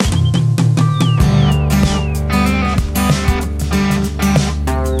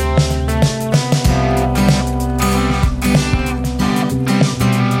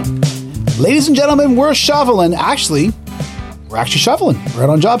Ladies and gentlemen, we're shoveling. We're actually shoveling. We're out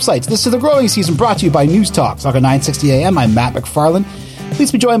on job sites. This is the growing season brought to you by News Talk. Talk at 960 AM. I'm Matt McFarland.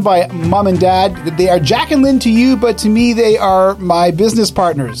 Please be joined by Mom and Dad. They are Jack and Lynn to you, but to me, they are my business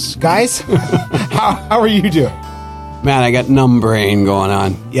partners. Guys, how are you doing? Man, I got numb brain going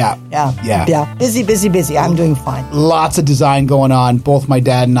on. Yeah. Busy. I'm doing fine. Lots of design going on. Both my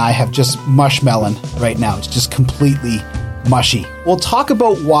dad and I have just mushmelon right now. It's just completely mushy. We'll talk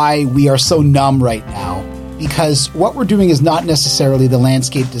about why we are so numb right now, because what we're doing is not necessarily the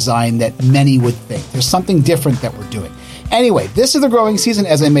landscape design that many would think. There's something different that we're doing. Anyway, this is the growing season,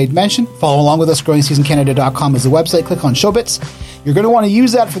 as I made mention. Follow along with us. GrowingSeasonCanada.com is the website. Click on Showbits. You're going to want to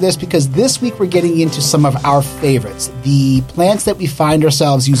use that for this because this week we're getting into some of our favorites. The plants that we find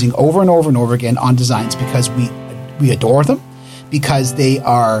ourselves using over and over and over again on designs because we adore them, because they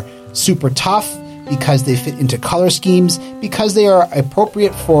are super tough, because they fit into color schemes, because they are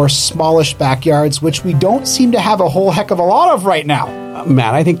appropriate for smallish backyards, which we don't seem to have a whole heck of a lot of right now.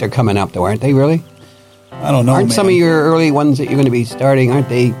 Matt, I think they're coming up, though, aren't they, really? I don't know, Aren't some of your early ones that you're going to be starting, aren't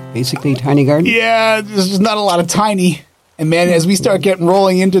they basically tiny gardens? Yeah, there's just not a lot of tiny. And man, as we start getting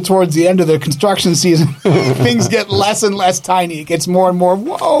rolling into towards the end of the construction season, things get less and less tiny. It gets more and more,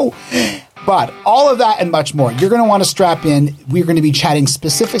 whoa. But all of that and much more, you're going to want to strap in. We're going to be chatting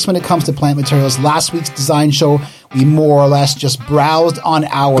specifics when it comes to plant materials. Last week's design show, we more or less just browsed on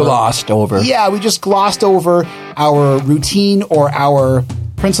our... Glossed over. Yeah, we just glossed over our routine or our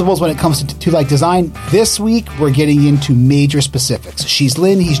principles when it comes to like design. This week, we're getting into major specifics. She's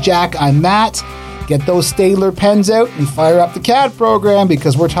Lynn, he's Jack, I'm Matt. Get those Staedtler pens out and fire up the CAD program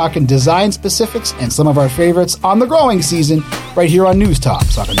because we're talking design specifics and some of our favorites on the growing season right here on News Talk,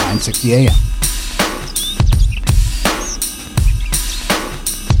 talking 960 AM.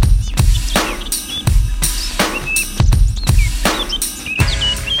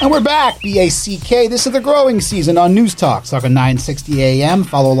 And we're back, BACK. This is the growing season on News Talk, talking 960 AM.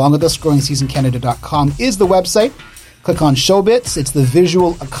 Follow along with us. GrowingSeasonCanada.com is the website. Click on Showbits. It's the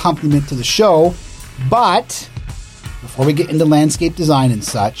visual accompaniment to the show. But before we get into landscape design and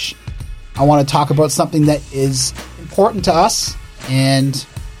such, I want to talk about something that is important to us, and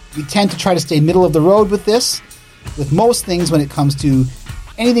we tend to try to stay middle of the road with this, with most things when it comes to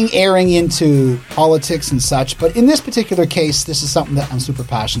anything airing into politics and such. But in this particular case, this is something that I'm super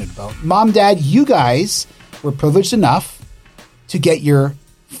passionate about. Mom, Dad, you guys were privileged enough to get your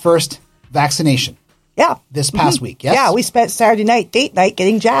first vaccination. Yeah. This past week, yes? Yeah, we spent Saturday night, date night,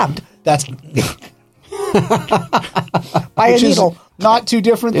 getting jabbed. That's... by a needle. Not too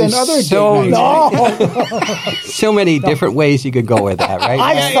different than other so date nights. So many different ways you could go with that, right?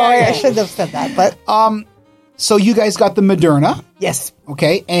 I'm sorry, I shouldn't have said that, but... So you guys got the Moderna. Yes.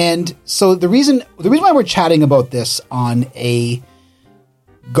 Okay, and so the reason why we're chatting about this on a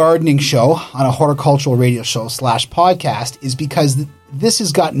gardening show, on a horticultural radio show / podcast, is because this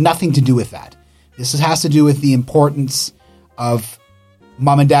has got nothing to do with that. This has to do with the importance of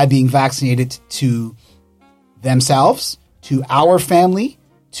Mom and Dad being vaccinated to themselves, to our family,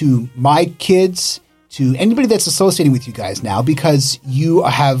 to my kids, to anybody that's associating with you guys now, because you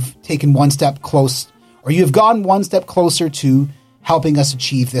have taken one step close, or you have gone one step closer to helping us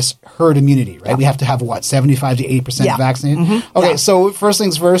achieve this herd immunity, right? Yeah. We have to have, 75 to 80% vaccinated? Mm-hmm. Okay, so first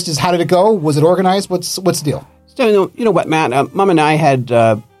things first is, how did it go? Was it organized? What's the deal? So, you know what, Matt? Mom and I had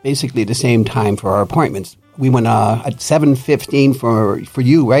basically the same time for our appointments. We went at 7:15 for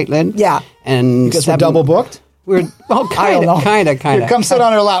you, right, Lynn? Yeah. And because we're double booked? We're kind of. Here, come sit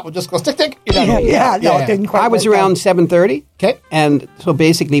on our lap. We'll just go tick. It didn't quite. I was around 7:30. Okay. And so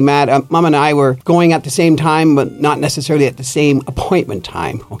basically, Matt, Mom and I were going at the same time, but not necessarily at the same appointment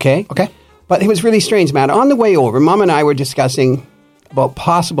time. Okay. Okay. But it was really strange, Matt. On the way over, Mom and I were discussing about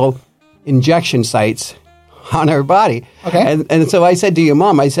possible injection sites on her body. Okay. And so I said to your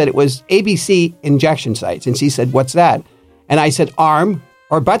mom, I said it was ABC injection sites. And she said, what's that? And I said, arm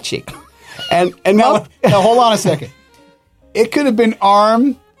or butt cheek. And now hold on a second. It could have been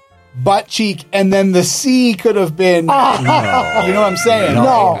arm, butt cheek, and then the C could have been... No. You know what I'm saying?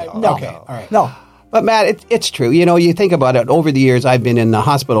 No. Okay, all right. No. But Matt, it's true. You know, you think about it, over the years I've been in the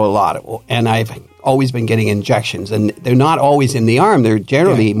hospital a lot, and I've always been getting injections, and they're not always in the arm. They're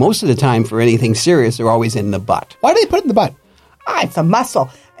generally, most of the time for anything serious, they're always in the butt. Why do they put it in the butt? It's a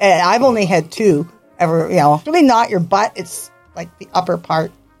muscle. And I've only had two ever, It's really not your butt. It's like the upper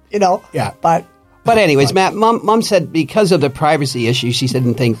part, Yeah. But anyways, Matt, Mom said because of the privacy issue, she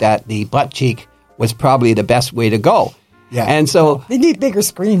didn't think that the butt cheek was probably the best way to go. Yeah. And so... They need bigger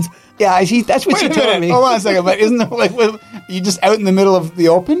screens. Yeah, that's what she told me. Hold on a second. But isn't it like, you just out in the middle of the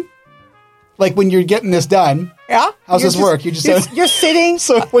open? like when you're getting this done. Yeah. How's this work? You're sitting.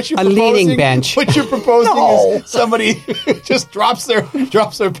 So what you're A proposing, leaning bench. What you're proposing No. is somebody just drops their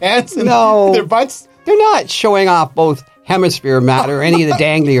pants and No. their butts. They're not showing off both hemisphere matter or any of the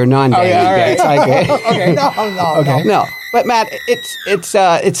dangly or non-dangly yeah, all right. bits. Okay. No. No, but Matt,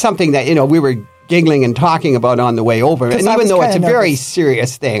 it's something that we were giggling and talking about on the way over, and I even was though it's a kinda very nervous.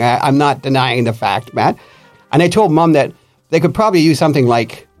 serious thing, I'm not denying the fact, Matt. And I told Mom that they could probably use something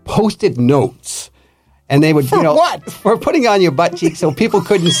like Post-it notes, and they would For what? for putting on your butt cheek so people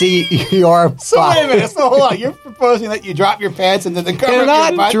couldn't see your So butt. wait a minute. So hold on. You're proposing that you drop your pants and then the cover They're of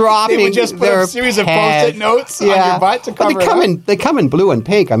not your butt. dropping They would just put their a series of pants. Post-it notes on your butt to cover But they come in blue and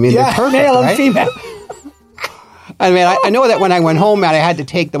pink. I mean, Yeah. they're perfect, Male and right? female. I mean, I know that when I went home, Matt, I had to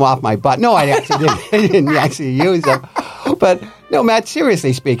take them off my butt. No, I actually didn't. I didn't actually use them. But no, Matt,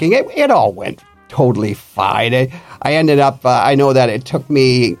 seriously speaking, it all went totally fine. I ended up, I know that it took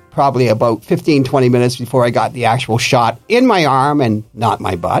me probably about 15, 20 minutes before I got the actual shot in my arm and not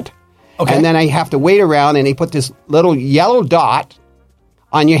my butt. Okay. And then I have to wait around, and they put this little yellow dot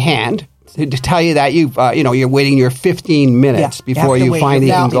on your hand to tell you that you're waiting your 15 minutes Yeah, you before have to you wait. finally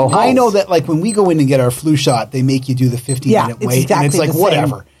Now, can go home. I know that like when we go in and get our flu shot, they make you do the 15-minute it's wait. And exactly it's like, the same.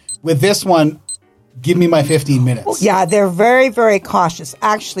 whatever. With this one, give me my 15 minutes. Yeah, they're very, very cautious.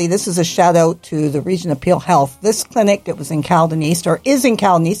 Actually, this is a shout out to the Region of Peel Health. This clinic that was in Caledon East, or is in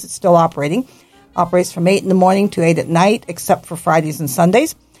Caledon East, it's still operating. Operates from 8 in the morning to 8 at night, except for Fridays and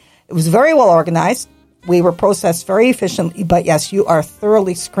Sundays. It was very well organized. We were processed very efficiently, but yes, you are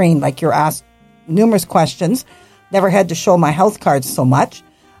thoroughly screened. Like you're asked numerous questions. Never had to show my health cards so much.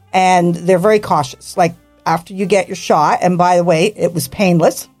 And they're very cautious. Like after you get your shot, and by the way, it was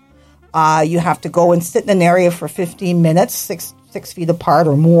painless. You have to go and sit in an area for 15 minutes, six feet apart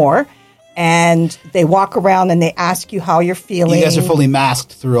or more. And they walk around and they ask you how you're feeling. You guys are fully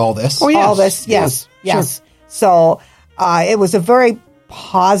masked through all this. Oh, yeah. All this, yes. Sure. So it was a very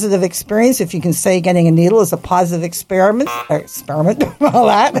positive experience. If you can say getting a needle is a positive experiment, all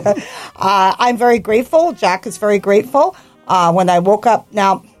that. I'm very grateful. Jack is very grateful. When I woke up,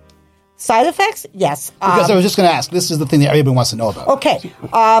 now, side effects? Yes. Because I was just going to ask. This is the thing that everybody wants to know about. Okay.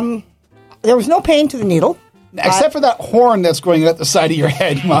 There was no pain to the needle. Except for that horn that's growing out the side of your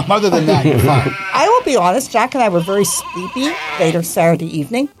head, Mom. Other than that, you're fine. I will be honest, Jack and I were very sleepy later Saturday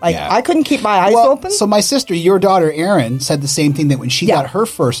evening. Like, Yeah. I couldn't keep my eyes open. So my sister, your daughter, Erin, said the same thing, that when she got her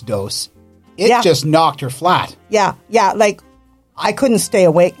first dose, it Yeah. just knocked her flat. Yeah. Like, I couldn't stay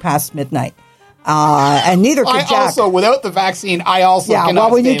awake past midnight. And neither could I Jack. also, without the vaccine, I also Yeah, cannot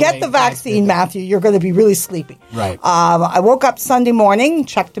well, when you stay get awake the past vaccine, midnight. Matthew, you're going to be really sleepy. Right. I woke up Sunday morning,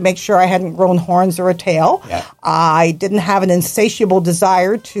 checked to make sure I hadn't grown horns or a tail. Yeah. I didn't have an insatiable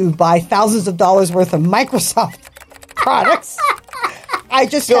desire to buy thousands of dollars worth of Microsoft products. I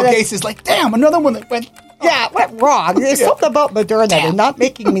just Bill had a- Gates is like, damn, another one that went... Yeah, it went wrong. There's something about Moderna. They're not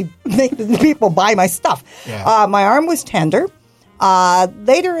making the people buy my stuff. Yeah. My arm was tender.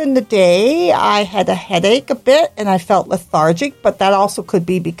 Later in the day, I had a headache a bit and I felt lethargic, but that also could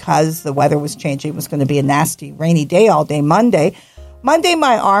be because the weather was changing. It was going to be a nasty, rainy day all day Monday. Monday,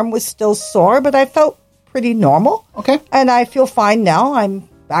 my arm was still sore, but I felt pretty normal. Okay. And I feel fine now. I'm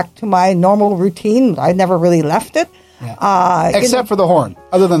back to my normal routine. I never really left it. Yeah. Except for the horn.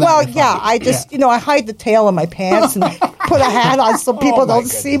 Other than that, Well, you're yeah, fine. I just, I hide the tail in my pants and put a hat on so people my don't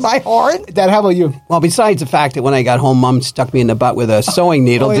see my horn. Dad, how about you? Well, besides the fact that when I got home, Mom stuck me in the butt with a sewing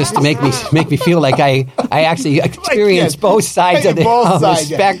needle just to make me feel like I actually experienced both sides of the, Both of the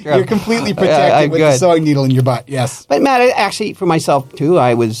sides, yeah. spectrum. You're completely protected I'm with good. the sewing needle in your butt. Yes. But Matt, actually, for myself too,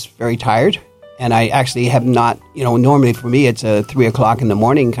 I was very tired, and I actually have not. Normally for me it's a 3 o'clock in the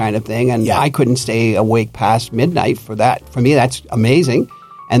morning kind of thing, and Yeah. I couldn't stay awake past midnight for that. For me, that's amazing.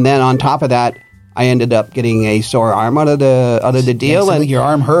 And then on top of that, I ended up getting a sore arm out of the deal, Sounds like your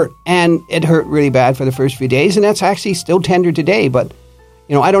arm hurt. and it hurt really bad for the first few days, and that's actually still tender today. But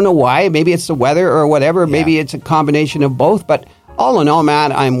I don't know why. Maybe it's the weather or whatever. Maybe it's a combination of both. But all in all,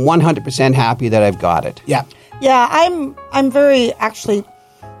 Matt, I'm 100% happy that I've got it. Yeah. Yeah,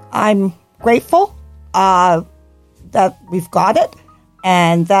 I'm grateful that we've got it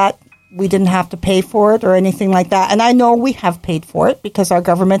and that we didn't have to pay for it or anything like that. And I know we have paid for it because our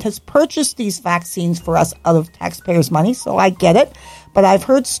government has purchased these vaccines for us out of taxpayers' money, so I get it. But I've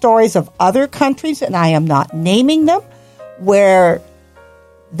heard stories of other countries, and I am not naming them, where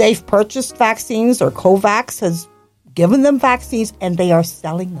they've purchased vaccines or COVAX has given them vaccines and they are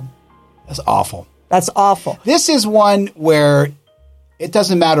selling them. That's awful. That's awful. This is one where it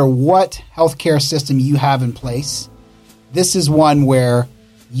doesn't matter what healthcare system you have in place. This is one where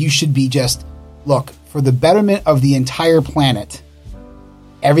you should be just, look, for the betterment of the entire planet,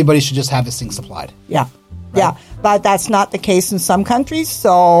 everybody should just have this thing supplied. Yeah. Yeah. But that's not the case in some countries.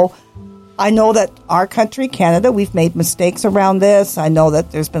 So I know that our country, Canada, we've made mistakes around this. I know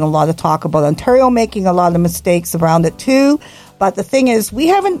that there's been a lot of talk about Ontario making a lot of mistakes around it too. But the thing is, we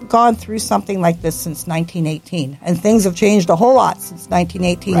haven't gone through something like this since 1918. And things have changed a whole lot since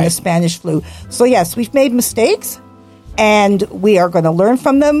 1918, the Spanish flu. So yes, we've made mistakes and we are going to learn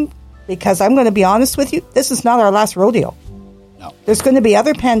from them, because I'm going to be honest with you, this is not our last rodeo. No. There's going to be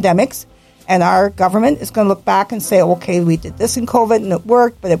other pandemics. And our government is going to look back and say, okay, we did this in COVID and it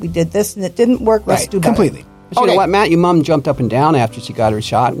worked, but we did this and it didn't work. Let's do better. Completely. But you know what, Matt? Your mom jumped up and down after she got her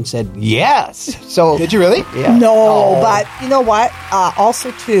shot and said, yes. So Did you really? Yeah. No, but you know what?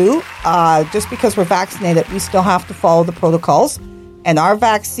 Also, too, just because we're vaccinated, we still have to follow the protocols. And our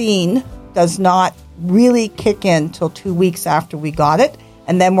vaccine does not really kick in till 2 weeks after we got it.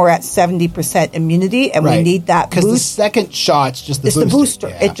 And then we're at 70% immunity, and we need that boost. Because the second shot's just the it's booster. the booster.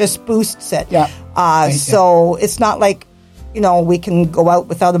 Yeah. It just boosts it. Yeah. So it's not like, we can go out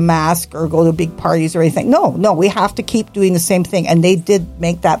without a mask or go to big parties or anything. No, we have to keep doing the same thing. And they did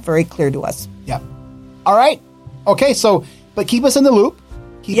make that very clear to us. Yeah. All right. Okay, but keep us in the loop.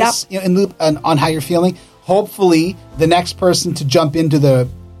 Keep us in the loop on how you're feeling. Hopefully, the next person to jump into the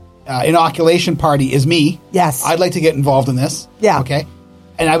inoculation party is me. Yes. I'd like to get involved in this. Yeah. Okay.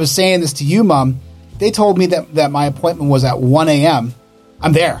 And I was saying this to you, Mom. They told me that my appointment was at 1 a.m.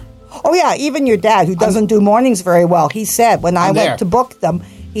 I'm there. Oh, yeah. Even your dad, who doesn't do mornings very well, he said, when I went to book them,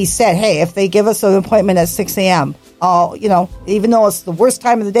 he said, hey, if they give us an appointment at 6 a.m., I'll, even though it's the worst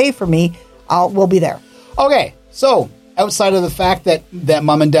time of the day for me, we'll be there. Okay. So outside of the fact that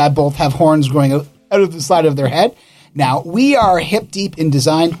Mom and Dad both have horns growing out of the side of their head, now we are hip deep in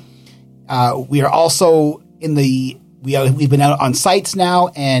design. We are also in the... We've been out on sites now,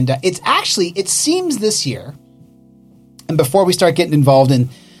 and it seems this year, and before we start getting involved in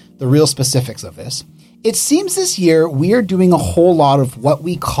the real specifics of this, it seems this year we are doing a whole lot of what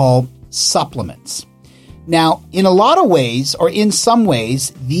we call supplements. Now, in a lot of ways, or in some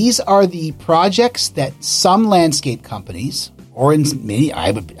ways, these are the projects that some landscape companies, or in many, I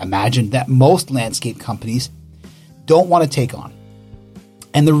would imagine that most landscape companies, don't want to take on.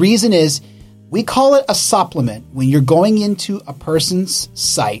 And the reason is, we call it a supplement when you're going into a person's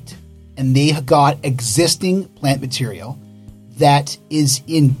site and they have got existing plant material that is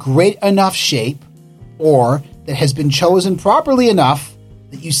in great enough shape or that has been chosen properly enough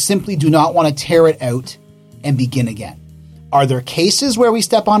that you simply do not want to tear it out and begin again. Are there cases where we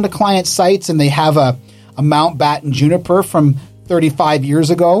step onto client sites and they have a Mount Batten juniper from 35 years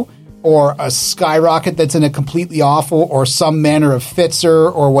ago, or a skyrocket that's in a completely awful, or some manner of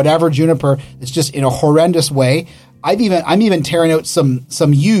Pfizer or whatever juniper that's just in a horrendous way? I'm even tearing out some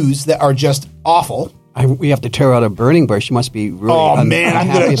yews that are just awful. We have to tear out a burning bush. You must be really I'm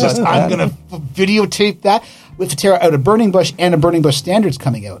gonna videotape that. We have to tear out a burning bush, and a burning bush standards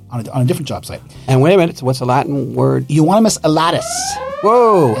coming out on a different job site. And wait a minute, so what's the Latin word? Euonymus alatus.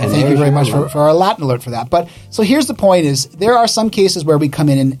 Whoa! And thank you very much for our Latin alert for that. But so here's the point: is there are some cases where we come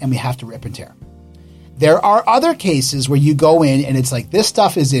in and we have to rip and tear. There are other cases where you go in and it's like, this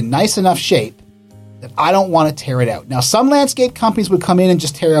stuff is in nice enough shape that I don't want to tear it out. Now, some landscape companies would come in and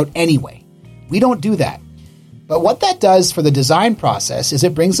just tear it out anyway. We don't do that. But what that does for the design process is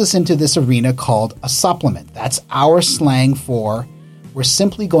it brings us into this arena called a supplement. That's our slang for we're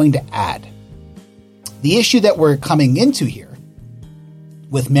simply going to add. The issue that we're coming into here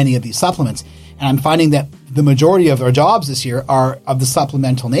with many of these supplements, and I'm finding that the majority of our jobs this year are of the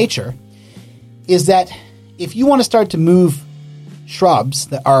supplemental nature, is that if you want to start to move shrubs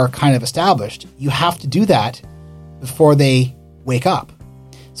that are kind of established, you have to do that before they wake up.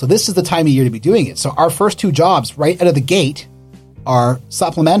 So this is the time of year to be doing it. So our first two jobs right out of the gate are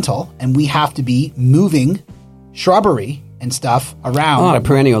supplemental, and we have to be moving shrubbery and stuff around. A lot of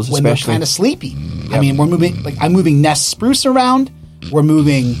perennials, when especially. they're kind of sleepy. Yep. I mean, we're moving, I'm moving nest spruce around. We're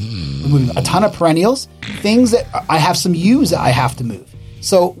moving a ton of perennials, things that I have some yews that I have to move.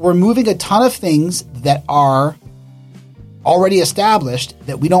 So we're moving a ton of things that are already established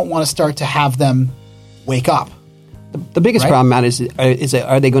that we don't want to start to have them wake up. The biggest problem, Matt, is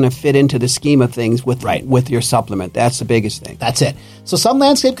are they going to fit into the scheme of things with your supplement? That's the biggest thing. That's it. So some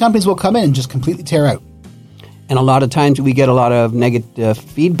landscape companies will come in and just completely tear out. And a lot of times we get a lot of negative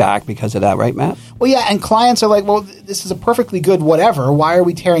feedback because of that, right, Matt? Well, yeah, and clients are like, well, this is a perfectly good whatever. Why are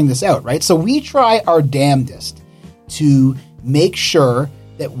we tearing this out, right? So we try our damnedest to make sure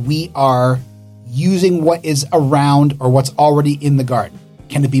that we are using what is around or what's already in the garden.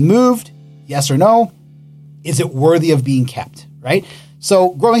 Can it be moved? Yes or no? Is it worthy of being kept, right?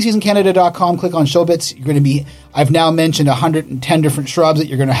 So growingseasoncanada.com, click on show bits. You're going to be, I've now mentioned 110 different shrubs that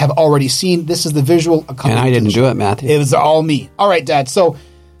you're going to have already seen. This is the visual accompaniment. And I didn't do it, Matthew. It was all me. All right, Dad. So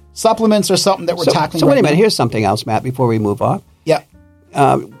supplements are something that we're tackling So right wait a minute. now. Here's something else, Matt, before we move on. Yeah.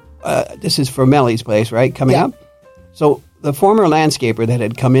 This is for Melly's place, right? Coming Yeah. up. So the former landscaper that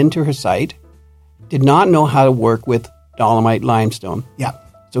had come into her site did not know how to work with dolomite limestone. Yeah.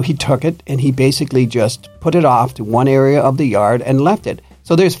 So he took it and he basically just put it off to one area of the yard and left it.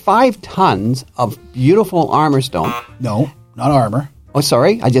 So there's 5 tons of beautiful armor stone. No, not armor. Oh,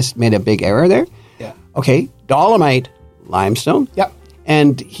 sorry. I just made a big error there. Yeah. Okay. Dolomite limestone. Yep.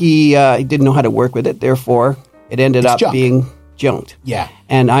 And he didn't know how to work with it. Therefore, it ended It's up junk. being junked. Yeah.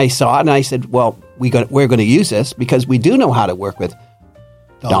 And I saw it and I said, well, we're going to use this because we do know how to work with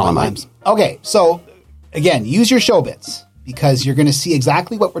dolomite. Limes. Okay, so again, use your show bits because you're going to see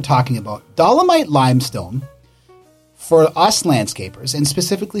exactly what we're talking about. Dolomite limestone, for us landscapers, and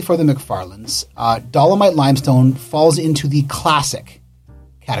specifically for the McFarlands, dolomite limestone falls into the classic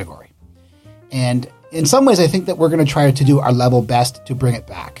category. And in some ways, I think that we're going to try to do our level best to bring it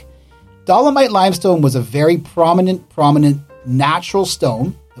back. Dolomite limestone was a very prominent natural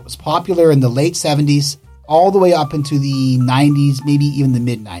stone that was popular in the late 70s all the way up into the 90s, maybe even the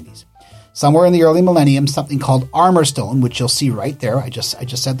mid-90s. Somewhere in the early millennium, something called armor stone, which you'll see right there, I just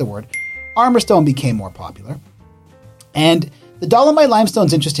said the word, armor stone became more popular. And the dolomite limestone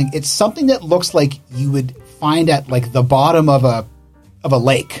is interesting. It's something that looks like you would find at like the bottom of a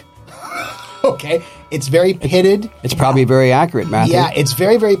lake. Okay, it's very pitted. It's probably very accurate, Matthew. Yeah, it's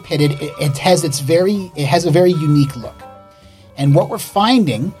very, very pitted. It has a very unique look. And what we're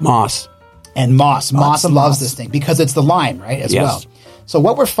finding, Moss. and moss Lots of loves moss. this thing because it's the lime, right, as Yes. well. So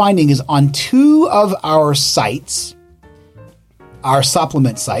what we're finding is on 2 of our sites, our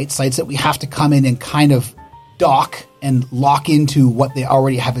supplement sites that we have to come in and kind of dock and lock into what they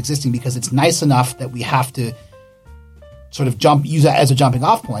already have existing because it's nice enough that we have to sort of use that as a jumping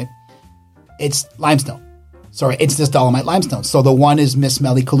off point. It's limestone. Sorry, it's this dolomite limestone. So the one is Miss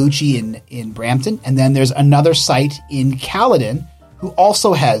Melly Colucci in Brampton, and then there's another site in Caledon who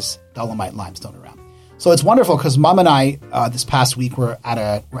also has dolomite limestone around. So it's wonderful because Mom and I this past week were at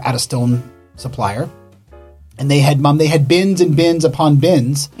a stone supplier, and they had bins and bins upon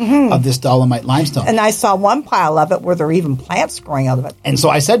bins of this dolomite limestone. And I saw one pile of it where there are even plants growing out of it. And so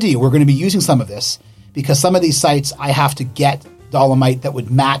I said to you, we're going to be using some of this because some of these sites I have to get dolomite that would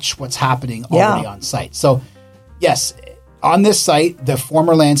match what's happening already on site. So yes, on this site, the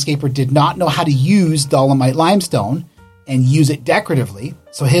former landscaper did not know how to use dolomite limestone and use it decoratively.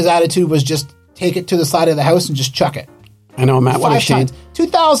 So his attitude was just take it to the side of the house and just chuck it. I know, Matt. What a 5 shame. tons,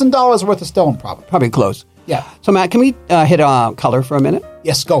 $2,000 worth of stone, probably. Probably close. Yeah. So, Matt, can we hit color for a minute?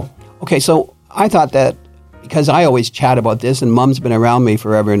 Yes, go. Okay, so I thought that because I always chat about this and Mom's been around me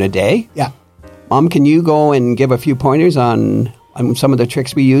forever and a day. Yeah. Mom, can you go and give a few pointers on some of the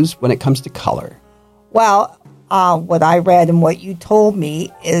tricks we use when it comes to color? Well, what I read and what you told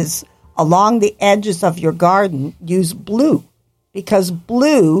me is along the edges of your garden, use blue because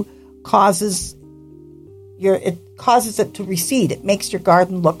blue causes it to recede. It makes your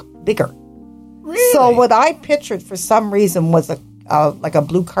garden look bigger. Really? So what I pictured for some reason was like a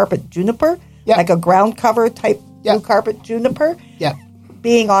blue carpet juniper, Yeah. like a ground cover type Yeah. blue carpet juniper Yeah.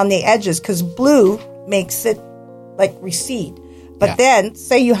 being on the edges because blue makes it like recede. But Yeah. then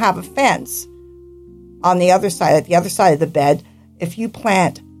say you have a fence on the other side, at the other side of the bed, if you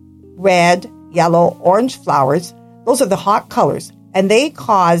plant red, yellow, orange flowers, those are the hot colors and they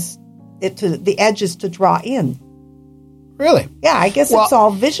cause the edges to draw in. Really? Yeah, I guess Well, it's all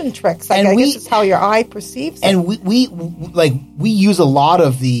vision tricks. I and guess it's how your eye perceives it. And we use a lot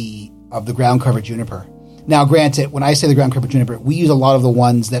of the ground cover juniper. Now, granted, when I say the ground cover juniper, we use a lot of the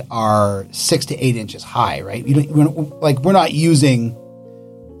ones that are 6 to 8 inches high, right? We're not using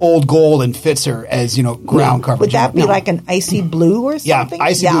Old Gold and Fitzer as ground cover. Would that be juniper. like an icy blue or Yeah, something?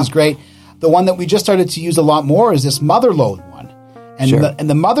 icy blue is great. The one that we just started to use a lot more is this Mother Lode one. And Sure.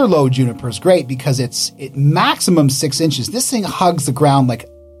 the Mother Lode juniper is great because it maximum 6 inches. This thing hugs the ground like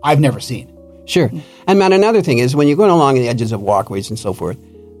I've never seen. Sure. And, Matt, another thing is when you're going along the edges of walkways and so forth,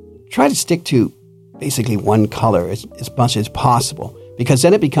 try to stick to basically one color as much as possible because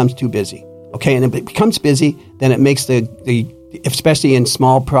then it becomes too busy. Okay, and if it becomes busy, then it makes the especially in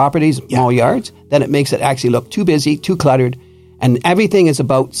small properties, small yards, then it makes it actually look too busy, too cluttered, and everything is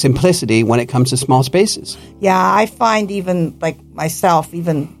about simplicity when it comes to small spaces. Yeah, I find even like myself,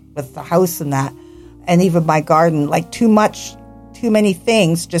 even with the house and that, and even my garden, like too many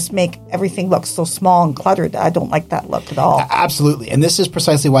things just make everything look so small and cluttered. I don't like that look at all. Absolutely. And this is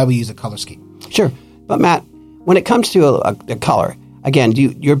precisely why we use a color scheme. Sure. But, Matt, when it comes to a color, again,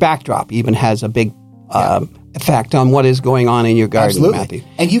 your backdrop even has a big effect on what is going on in your garden, Absolutely. Matthew.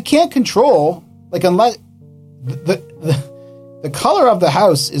 And you can't control, like, unless the color of the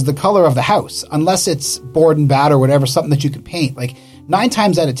house is the color of the house, unless it's board and bat or whatever, something that you can paint. Like 9.5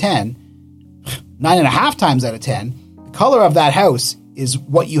 times out of 10, the color of that house is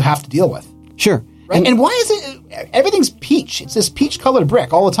what you have to deal with. Sure. Right? And why is it, everything's peach. It's this peach colored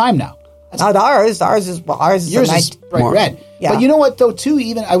brick all the time now. Not ours. Ours is Yours a nice, is bright red. Yeah. But you know what though too,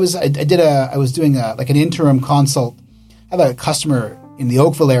 even I was doing like an interim consult. I have a customer in the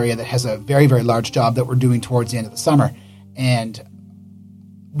Oakville area that has a very, very large job that we're doing towards the end of the summer. And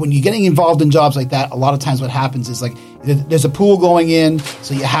when you're getting involved in jobs like that, a lot of times what happens is like there's a pool going in,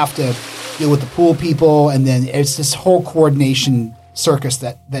 so you have to deal with the pool people, and then it's this whole coordination circus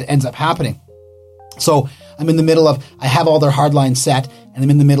that ends up happening. So I'm in the middle of, I have all their hard lines set, and I'm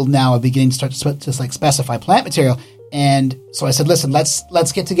in the middle now of beginning to start to like specify plant material. And so I said, listen,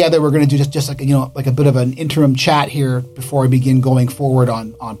 let's get together. We're going to do just like, like a bit of an interim chat here before I begin going forward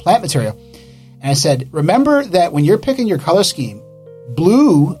on plant material. And I said, remember that when you're picking your color scheme,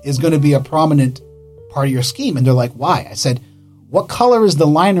 blue is going to be a prominent part of your scheme. And they're like, why? I said, what color is the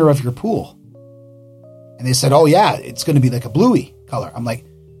liner of your pool? And they said, oh yeah, it's going to be like a bluey color. I'm like,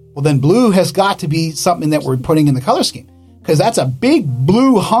 well then blue has got to be something that we're putting in the color scheme, because that's a big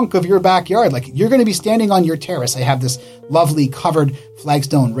blue hunk of your backyard. Like you're going to be standing on your terrace. I have this lovely covered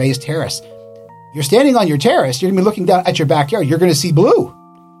flagstone raised terrace. You're standing on your terrace. You're going to be looking down at your backyard. You're going to see blue.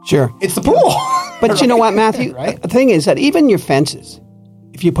 Sure. It's the pool. But you know what, Matthew? Right? The thing is that even your fences,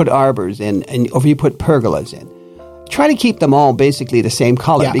 if you put arbors in or if you put pergolas in, try to keep them all basically the same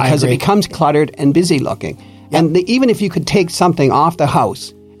color, Yeah, because I it agree. becomes cluttered and busy looking. Yeah. And even if you could take something off the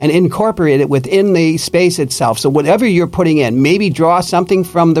house and incorporate it within the space itself, so whatever you're putting in, maybe draw something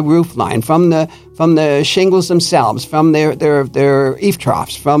from the roof line, from the shingles themselves, from their eave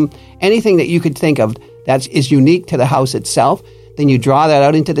troughs, from anything that you could think of that is unique to the house itself. Then you draw that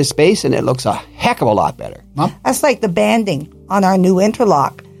out into the space, and it looks a heck of a lot better. Mom? That's like the banding on our new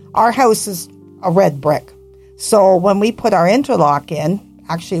interlock. Our house is a red brick. So when we put our interlock in,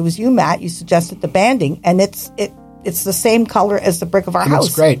 actually it was you, Matt, you suggested the banding, and it's the same color as the brick of our house. It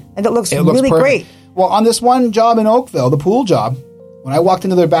looks great. And it looks perfect. really great. Well, on this one job in Oakville, the pool job, when I walked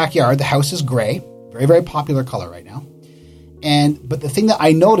into their backyard, the house is gray. Very, very popular color right now. But the thing that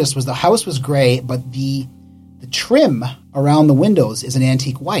I noticed was the house was gray, but the trim around the windows is an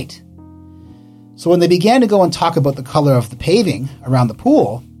antique white. So when they began to go and talk about the color of the paving around the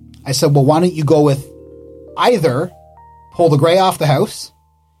pool, I said, well, why don't you go with either pull the gray off the house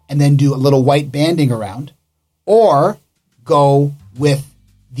and then do a little white banding around, or go with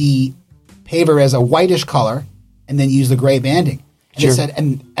the paver as a whitish color and then use the gray banding. And Sure.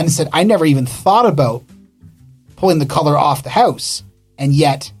 They said, I never even thought about pulling the color off the house, and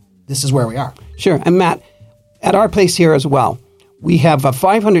yet this is where we are. Sure. And Matt, at our place here as well, we have a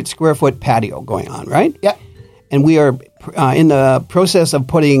 500 square foot patio going on, right? Yeah. And we are in the process of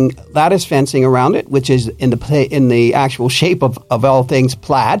putting lattice fencing around it, which is in the actual shape of all things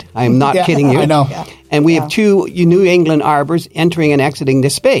plaid. I am not Yeah, kidding you. I know. Yeah. And we have two New England arbors entering and exiting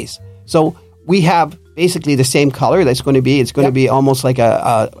this space. So we have basically the same color. It's going to be almost like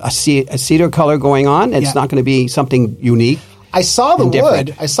a cedar color going on. It's Yeah. not going to be something unique. I saw the different.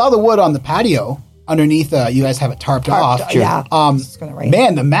 wood. I saw the wood on the patio underneath. You guys have it tarped off. Sure. Yeah. It's gonna rain.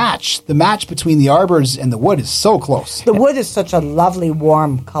 Man, the match between the arbors and the wood is so close. The wood is such a lovely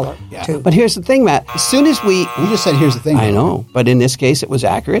warm color, too. But here's the thing, Matt. As soon as we We just said, here's the thing. I know, but in this case, it was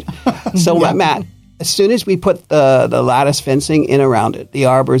accurate. So, Matt, as soon as we put the lattice fencing in around it, the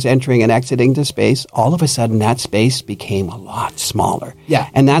arbors entering and exiting the space, all of a sudden that space became a lot smaller. Yeah,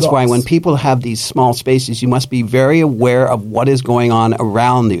 And that's why lots. when people have these small spaces, you must be very aware of what is going on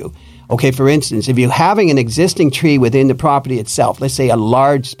around you. Okay, for instance, if you're having an existing tree within the property itself, let's say a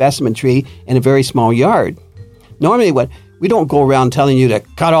large specimen tree in a very small yard, normally we don't go around telling you to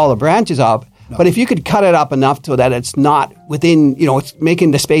cut all the branches off. But if you could cut it up enough so that it's not within, it's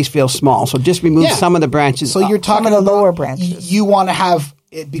making the space feel small. So just remove Yeah. some of the branches. So you're talking of the about lower branches. You want to have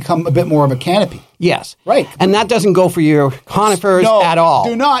it become a bit more of a canopy. Yes. Right. And that doesn't go for your conifers No, at all.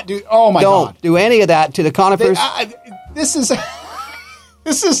 Do not do. Oh my Don't God. do any of that to the conifers. This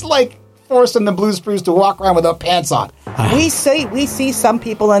is like forcing the blue spruce to walk around without pants on. We see some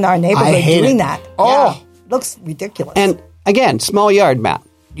people in our neighborhood hate doing it. that. Oh. Yeah. Looks ridiculous. And again, small yard, Matt.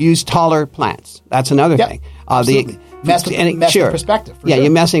 Use taller plants. That's another Yep, thing. absolutely. Mess with perspective, for Yeah, sure.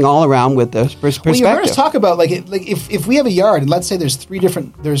 you're messing all around with the perspective. Well, you heard us talk about if we have a yard and let's say there's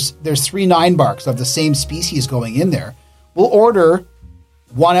there's 3 9 barks of the same species going in there, we'll order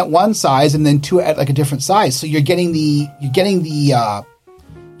one at one size and then two at like a different size. So you're getting the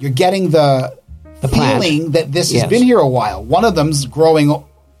plant. feeling that this has been here a while. One of them's growing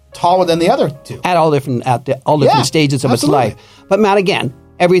taller than the other two at all different stages of absolutely. its life. But Matt, again,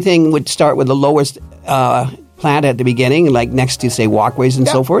 everything would start with the lowest plant at the beginning, like next to say walkways and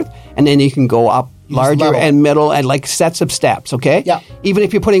so forth, and then you can go up larger and middle and like sets of steps. Okay, yeah. Even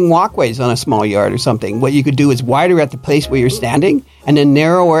if you're putting walkways on a small yard or something, what you could do is wider at the place where you're standing, and then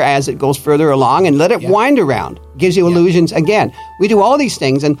narrower as it goes further along, and let it wind around. Gives you illusions. Again, we do all these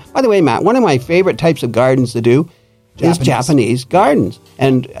things, and by the way, Matt, one of my favorite types of gardens to do is Japanese gardens.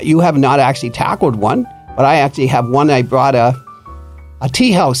 And you have not actually tackled one, but I actually have one. I brought a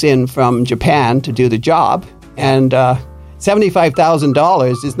tea house in from Japan to do the job, and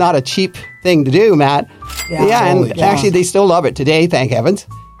 $75,000 is not a cheap thing to do, Matt. And actually they still love it today, thank heavens,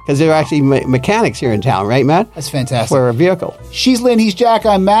 because they're actually mechanics here in town, right, Matt? That's fantastic. For a vehicle. She's Lynn, he's Jack,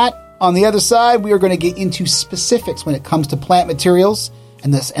 I'm Matt. On the other side, we are going to get into specifics when it comes to plant materials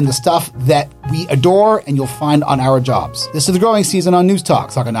and the stuff that we adore and you'll find on our jobs. This is the growing season on News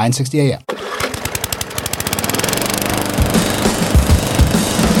Talk, Talk at 960 AM.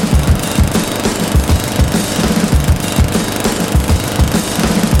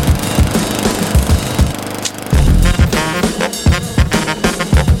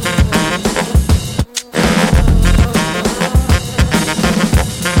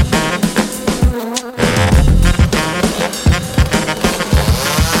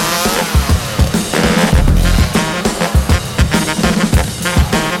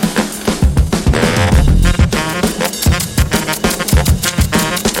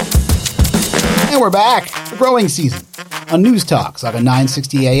 We're back for growing season on News Talk, Talk at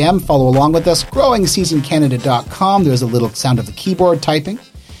 960 AM. Follow along with us, growingseasoncanada.com. There's a little sound of the keyboard typing.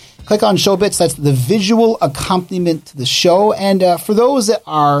 Click on Show Bits. That's the visual accompaniment to the show. And for those that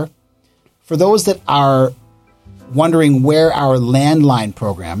are wondering where our landline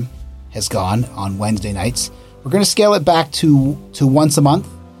program has gone on Wednesday nights, we're going to scale it back to once a month,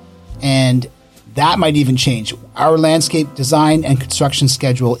 and that might even change. Our landscape design and construction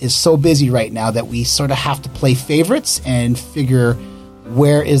schedule is so busy right now that we sort of have to play favorites and figure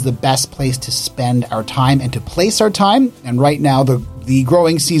where is the best place to spend our time and to place our time. And right now, the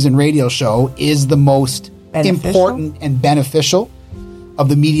Growing Season radio show is the most important and beneficial of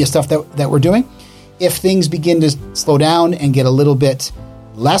the media stuff that we're doing. If things begin to slow down and get a little bit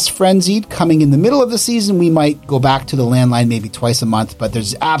less frenzied coming in the middle of the season, we might go back to the landline maybe twice a month, but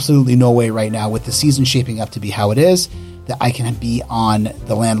there's absolutely no way right now with the season shaping up to be how it is that I can be on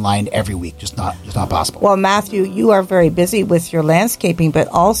the landline every week. Just not possible. Well, Matthew, you are very busy with your landscaping, but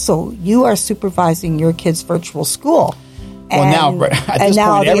also you are supervising your kids' virtual school. Well, now at this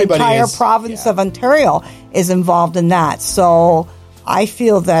point, the entire province of Ontario is involved in that. So I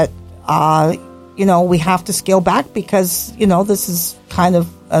feel that we have to scale back because, this is kind of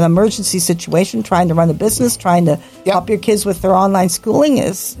an emergency situation. Trying to run a business, trying to help your kids with their online schooling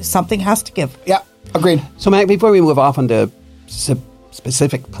is something has to give. Yeah, agreed. So, Matt, before we move off onto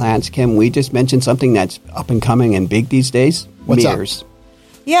specific plants, Kim, we just mentioned something that's up and coming and big these days. What's mirrors. Up?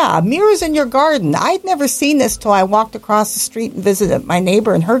 Yeah, mirrors in your garden. I'd never seen this till I walked across the street and visited my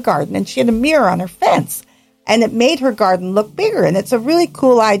neighbor in her garden, and she had a mirror on her fence, and it made her garden look bigger, and it's a really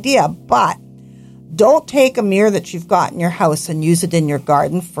cool idea, but don't take a mirror that you've got in your house and use it in your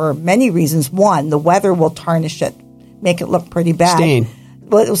garden for many reasons. One, the weather will tarnish it, make it look pretty bad. Stain.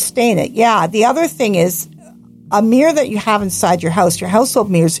 Well, it'll stain it, yeah. The other thing is a mirror that you have inside your house, your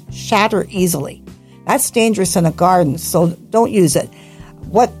household mirrors shatter easily. That's dangerous in a garden, so don't use it.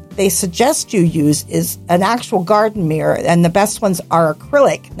 What they suggest you use is an actual garden mirror, and the best ones are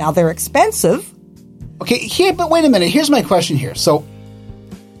acrylic. Now, they're expensive. Okay, but wait a minute. Here's my question here. So,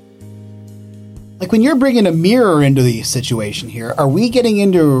 like when you're bringing a mirror into the situation here, are we getting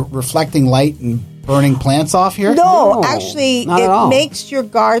into reflecting light and burning plants off here? No, actually, it makes your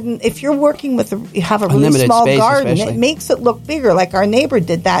garden, if you're working with, you have a really limited small space, garden, especially. it makes it look bigger. Like our neighbor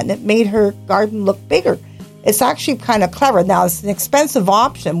did that, and it made her garden look bigger. It's actually kind of clever. Now, it's an expensive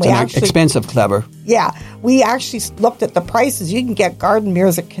option. Expensive, clever. Yeah. We actually looked at the prices. You can get garden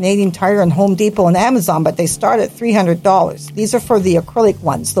mirrors at Canadian Tire and Home Depot and Amazon, but they start at $300. These are for the acrylic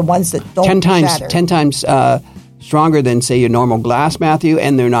ones, the ones that don't shatter. 10 times stronger than, say, your normal glass, Matthew,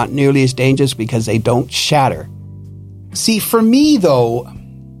 and they're not nearly as dangerous because they don't shatter. See, for me, though,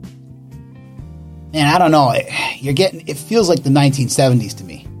 man, I don't know. It feels like the 1970s to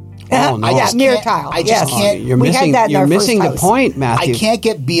me. Oh, no. Yeah, mirror tile. I just can't. You're missing the point, Matthew. I can't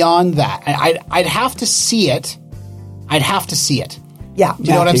get beyond that. I'd have to see it. Yeah. Do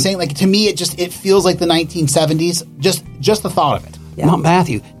you know what I'm saying? Like, to me, it feels like the 1970s. Just the thought of it. Yeah. Not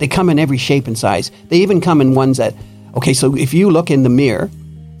Matthew. They come in every shape and size. They even come in ones that, okay, so if you look in the mirror,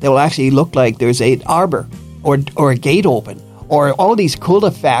 they will actually look like there's an arbor or a gate open or all these cool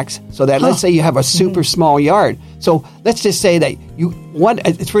effects so that let's say you have a super small yard. So let's just say that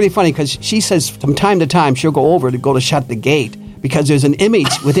it's really funny because she says from time to time she'll go over to go to shut the gate because there's an image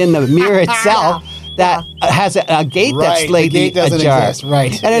within the mirror itself that has a gate that's slightly the gate doesn't ajar. exist,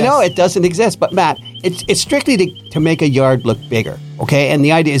 right. And I know it doesn't exist, but Matt, it's strictly to make a yard look bigger, okay? And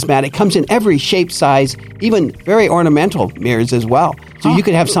the idea is, Matt, it comes in every shape, size, even very ornamental mirrors as well. So you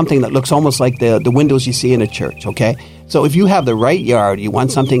could have something that looks almost like the windows you see in a church, okay? So if you have the right yard, you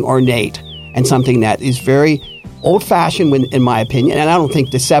want something ornate and something that is very old-fashioned, in my opinion, and I don't think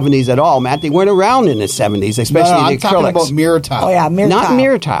the 70s at all, Matt. They weren't around in the 70s, especially I'm the acrylics. talking about mirror tile. Oh, yeah, mirror Not tile.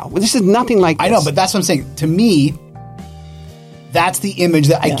 mirror tile. Well, this is nothing like this. I know, but that's what I'm saying. To me, that's the image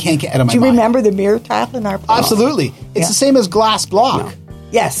that I can't get out of my Do you mind. remember the mirror tile in our place? Absolutely. It's the same as glass block.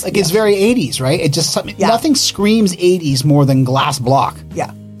 Yes. Like it's very 80s, right? It just something. Yeah. Nothing screams 80s more than glass block,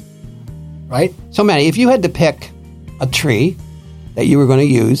 Yeah. right? So, Matty, if you had to pick a tree that you were going to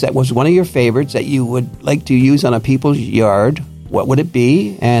use that was one of your favorites that you would like to use on a people's yard, what would it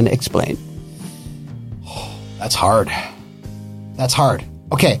be? And explain. That's hard. That's hard.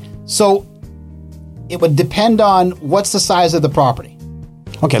 Okay, so it would depend on what's the size of the property.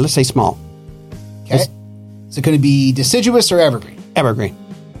 Okay, let's say small. Okay, is it going to be deciduous or evergreen? Evergreen.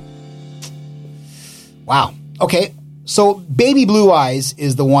 Wow. Okay, so baby blue eyes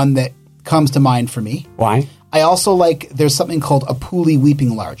is the one that comes to mind for me. Why? I also like, there's something called a Puli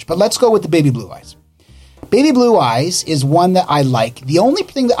weeping larch, but let's go with the baby blue eyes. Baby blue eyes is one that I like. The only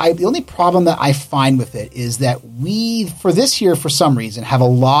problem that I find with it is that we, for this year, for some reason, have a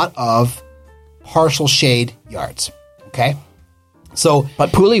lot of partial shade yards. Okay, so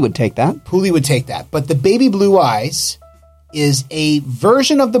But Puli would take that. Puli would take that, but the baby blue eyes is a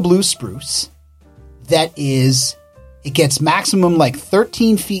version of the blue spruce that it gets maximum like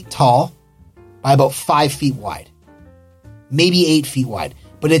 13 feet tall by about 5 feet wide, maybe 8 feet wide.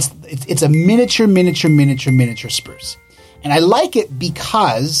 But it's a miniature spruce. And I like it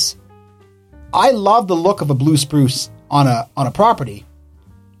because I love the look of a blue spruce on a property.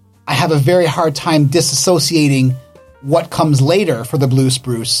 I have a very hard time disassociating what comes later for the blue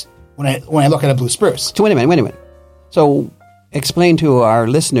spruce when I look at a blue spruce. So wait a minute. So explain to our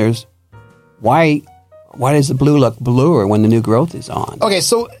listeners why does the blue look bluer when the new growth is on? Okay,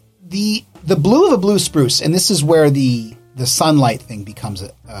 so the blue of a blue spruce, and this is where the sunlight thing becomes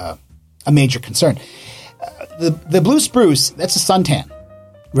a major concern. The blue spruce, that's a suntan.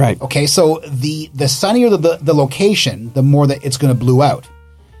 Right. Okay, so the sunnier the location, the more that it's going to blue out.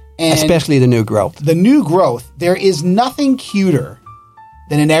 And Especially the new growth. the new growth, there is nothing cuter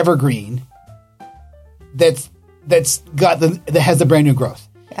than an evergreen that has the brand new growth.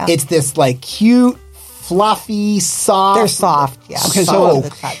 Yeah. It's this like cute, fluffy, soft. They're soft, yeah. Okay, so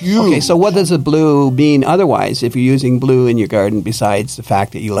Soft. cute. Okay, so what does the blue mean otherwise if you're using blue in your garden besides the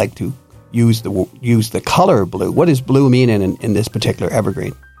fact that you like to use the color blue? What does blue mean in this particular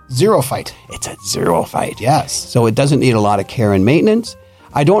evergreen? Xerophyte. It's a xerophyte. Yes. So it doesn't need a lot of care and maintenance.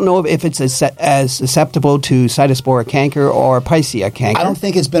 I don't know if it's as susceptible to cytospora canker or picea canker. I don't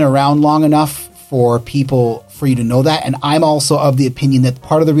think it's been around long enough for you to know that. And I'm also of the opinion that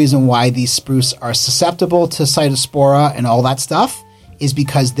part of the reason why these spruce are susceptible to cytospora and all that stuff is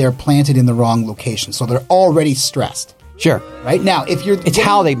because they're planted in the wrong location. So they're already stressed. Sure. Right now, It's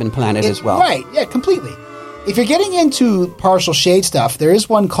how they've been planted as well. Right, yeah, completely. If you're getting into partial shade stuff, there is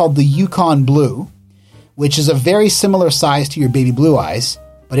one called the Yukon Blue, which is a very similar size to your baby blue eyes,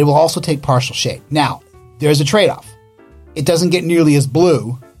 but it will also take partial shade. Now, there's a trade-off. It doesn't get nearly as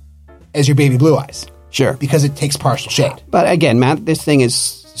blue as your baby blue eyes Sure. because it takes partial shade. But again, Matt, this thing is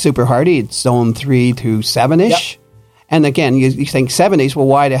super hardy. It's zone 3 to 7-ish. Yep. And again, you think 70s, well,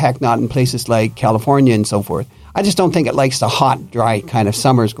 why the heck not in places like California and so forth? I just don't think it likes the hot, dry kind of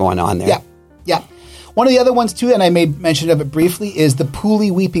summers going on there. Yeah, yeah. One of the other ones, too, and I made mention of it briefly, is the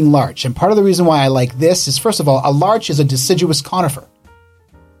Puli weeping larch. And part of the reason why I like this is, first of all, a larch is a deciduous conifer.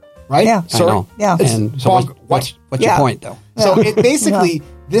 Right? Yeah. I know. Yeah. And so what's your Yeah. point, though? So it basically,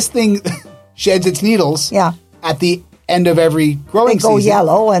 this thing sheds its needles Yeah. at the end of every growing They go season.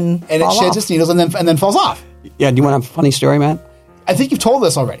 yellow and it fall sheds off. its needles and then falls off. Yeah, do you want a funny story, Matt? I think you've told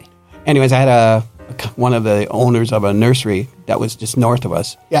this already. Anyways, I had one of the owners of a nursery that was just north of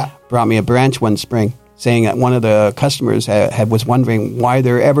us. Yeah. Brought me a branch one spring, saying that one of the customers was wondering why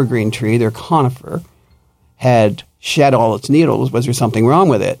their evergreen tree, their conifer, had shed all its needles. Was there something wrong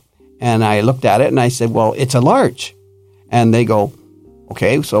with it? And I looked at it and I said, well, it's a larch. And they go,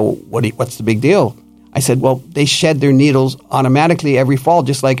 okay, so what's the big deal? I said, well, they shed their needles automatically every fall,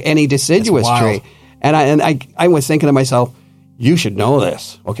 just like any deciduous That's wild. tree. And I was thinking to myself, you should know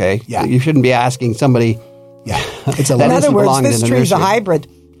this, okay? Yeah. You shouldn't be asking somebody. Yeah, it's a That In lot. other doesn't words, belong this in the tree's a nursery. hybrid.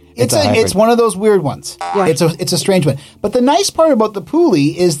 It's a hybrid. it's one of those weird ones. Yeah. It's a strange one. But the nice part about the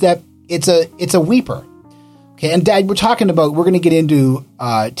Puli is that it's a weeper. Okay, and Dad, we're going to get into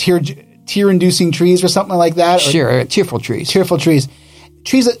tear-inducing trees or something like that. Or Sure, cheerful trees. cheerful trees.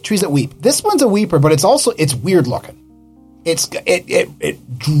 Trees that weep. This one's a weeper, but it's weird looking. It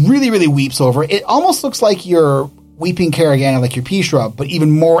really, really weeps over. It almost looks like your weeping carragana, like your pea shrub, but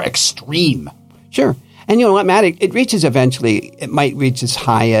even more extreme. Sure. And you know what, Matt? It reaches eventually, it might reach as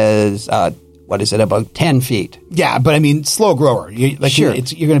high as, about 10 feet. Yeah, but I mean, slow grower. Sure.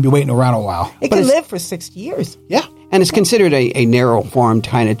 You're going to be waiting around a while. It can live for 60 years. Yeah. And it's considered a narrow formed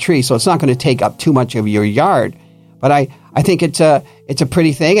kind of tree, so it's not going to take up too much of your yard. But I think it's a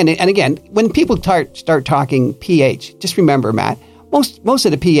pretty thing. And again, when people start talking pH, just remember, Matt, most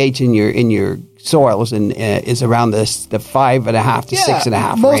of the pH in your soils is around the 5.5 to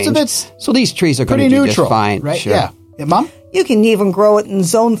 6.5 most range. of it's so these trees are going pretty to do neutral, just fine. right? Sure. Yeah, Mom. You can even grow it in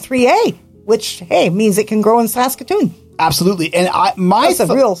zone 3A, which, hey, means it can grow in Saskatoon. Absolutely. And my That's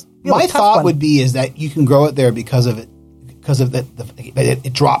a real tough thought one. would be is that you can grow it there because of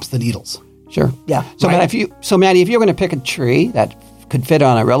it drops the needles. Sure. Yeah. So, Right. Maddie, if you're going to pick a tree that could fit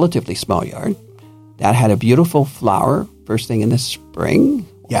on a relatively small yard that had a beautiful flower first thing in the spring,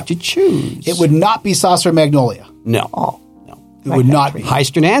 what Yeah. would you choose? It would not be saucer magnolia. No. Oh, It would not be.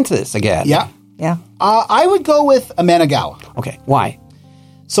 Hystrananthus again. Yeah. yeah. I would go with Amanagawa. Okay. Why?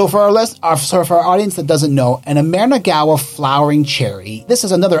 So for our audience that doesn't know, an Amanagawa flowering cherry, this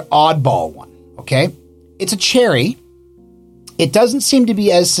is another oddball one, okay? It's a cherry. It doesn't seem to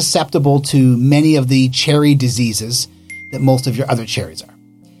be as susceptible to many of the cherry diseases that most of your other cherries are.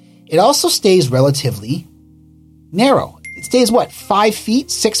 It also stays relatively narrow. It stays 5 feet,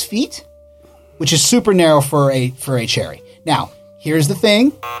 6 feet, which is super narrow for a cherry. Now, here's the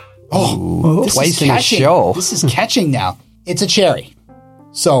thing. Oh, this twice is in a catching. show. This is catching now. It's a cherry.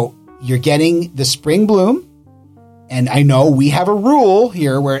 So you're getting the spring bloom, and I know we have a rule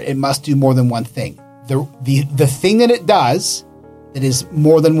here where it must do more than one thing. The thing that it does that is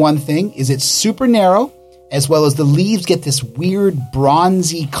more than one thing is it's super narrow, as well as the leaves get this weird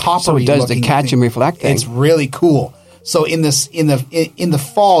bronzy coppery. So it does the looking catch thing. and reflect thing. It's really cool. So in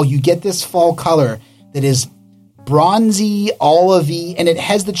the fall, you get this fall color that is bronzy, olivey, and it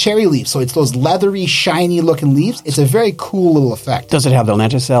has the cherry leaves. So it's those leathery, shiny looking leaves. It's a very cool little effect. Does it have the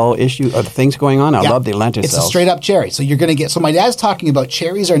lenticel issue or the things going on? I Yeah. love the lenticels. It's a straight up cherry. So you're going to get. So my dad's talking about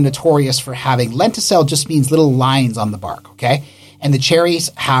cherries are notorious for having lenticel. Just means little lines on the bark. Okay, and the cherries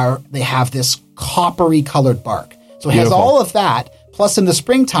they have this coppery colored bark. So it has Beautiful. all of that. Plus, in the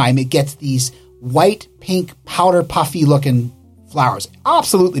springtime, it gets these white, pink, powder puffy looking flowers.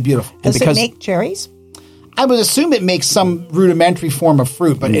 Absolutely beautiful. Does it because- make cherries? I would assume it makes some rudimentary form of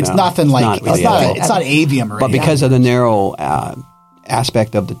fruit, but it's No, nothing it's like not really edible. it's not avium or But anything. because of the narrow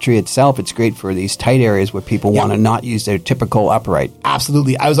aspect of the tree itself, it's great for these tight areas where people want to not use their typical upright.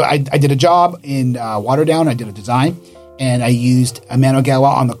 Absolutely. I did a job in Waterdown. I did a design, and I used a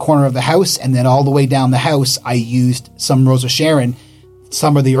Amanagawa on the corner of the house, and then all the way down the house, I used some Rosa Sharon,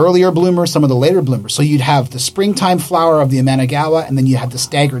 some of the earlier bloomers, some of the later bloomers. So you'd have the springtime flower of the Amanagawa, and then you have the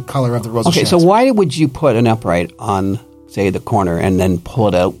staggered color of the Rosa Okay, Sharon. so why would you put an upright on, say, the corner and then pull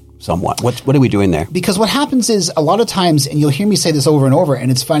it out somewhat? What are we doing there? Because what happens is a lot of times, and you'll hear me say this over and over,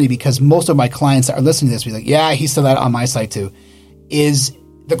 and it's funny because most of my clients that are listening to this be like, yeah, he said that on my site too, is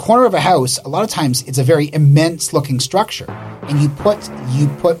the corner of a house, a lot of times it's a very immense looking structure. And you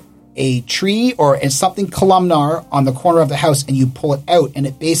put a tree or something columnar on the corner of the house and you pull it out, and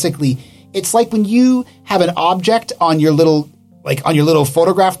it's like when you have an object on your little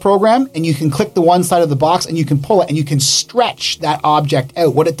photograph program, and you can click the one side of the box and you can pull it and you can stretch that object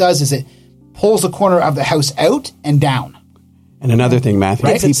out. What it does is it pulls the corner of the house out and down. And another thing, Matthew,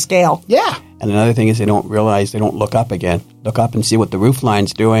 Gives it scale. Yeah. and another thing is they don't look up again. Look up and see what the roof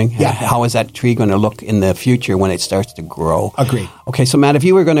line's doing. Yeah. How is that tree going to look in the future when it starts to grow? Agreed. Okay, so Matt, if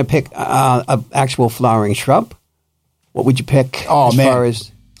you were going to pick an actual flowering shrub, what would you pick Oh, as man. far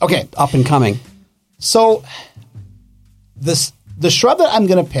as Okay. up and coming? So the shrub that I'm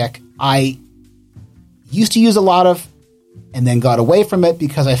going to pick, I used to use a lot of, and then got away from it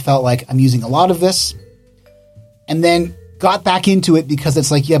because I felt like I'm using a lot of this, and then got back into it because it's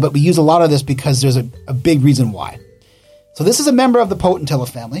like, yeah, but we use a lot of this because there's a big reason why. So this is a member of the Potentilla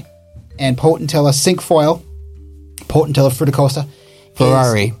family, and Potentilla cinquefoil, Potentilla fruticosa,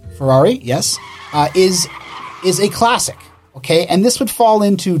 Ferrari. Ferrari, yes, is a classic. Okay, and this would fall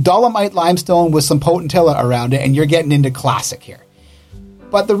into dolomite limestone with some potentilla around it, and you're getting into classic here.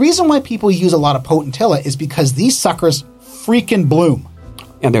 But the reason why people use a lot of potentilla is because these suckers freaking bloom.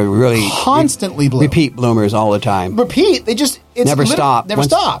 And they're really Constantly bloom. repeat bloomers all the time. Repeat. They just Never stop. Never Once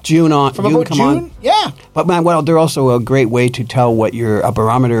stop. June on, From June about come June, on. yeah. But man, well, they're also a great way to tell what a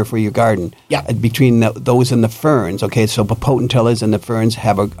barometer for your garden. Yeah. Between those and the ferns. Okay, so the potentillas and the ferns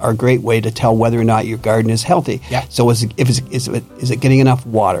are a great way to tell whether or not your garden is healthy. Yeah. So is it getting enough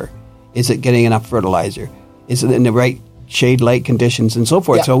water? Is it getting enough fertilizer? Is it in the right shade light conditions and so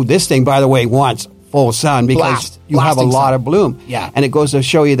forth? Yeah. So this thing, by the way, wants full sun because you have a Blasting lot sun. of bloom. Yeah. And it goes to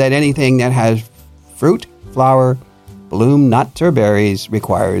show you that anything that has fruit, flower, bloom, nuts, or berries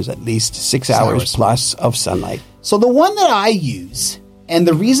requires at least 6 hours plus of sunlight. So the one that I use, and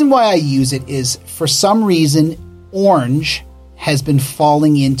the reason why I use it is for some reason, orange has been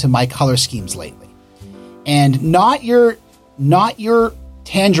falling into my color schemes lately. And not your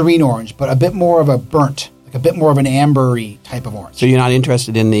tangerine orange, but a bit more of a burnt, like a bit more of an ambery type of orange. So you're not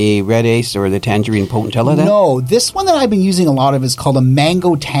interested in the red ace or the tangerine potentilla then? No, this one that I've been using a lot of is called a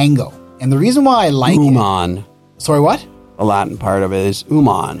mango tango. And the reason why I like Umon. it... Sorry, what? The Latin part of it is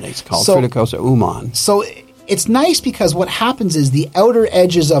umon. It's called So- Fruticosa umon. So it's nice because what happens is the outer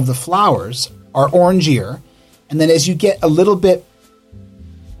edges of the flowers are orangier, and then as you get a little bit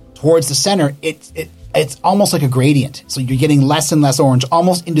towards the center, it's almost like a gradient. So you're getting less and less orange,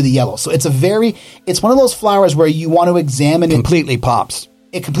 almost into the yellow. So it's one of those flowers where you want to examine it. Completely pops.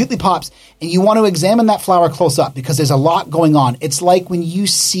 It completely pops, and you want to examine that flower close up because there's a lot going on. It's like when you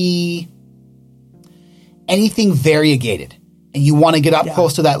see anything variegated, and you want to get up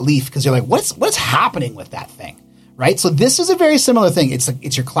close to that leaf because you're like, what's happening with that thing, right? So this is a very similar thing.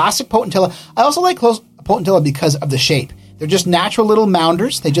 It's your classic potentilla. I also like potentilla because of the shape. They're just natural little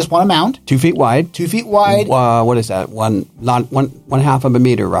mounders. They just want to mound. 2 feet wide. 2 feet wide. What is that? One half of a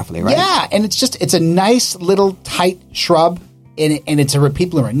meter roughly, right? Yeah, and it's a nice little tight shrub, and it's a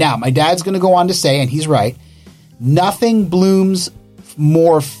repeat bloomer. Now, my dad's going to go on to say, and he's right, nothing blooms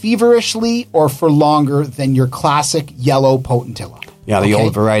more feverishly or for longer than your classic yellow potentilla. Yeah, the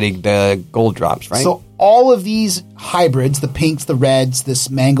old variety, the gold drops, right? So all of these hybrids, the pinks, the reds, this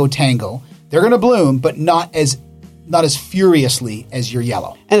mango tango, they're going to bloom, but not as furiously as your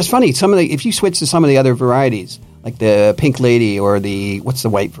yellow. And it's funny, if you switch to some of the other varieties, like the Pink Lady or what's the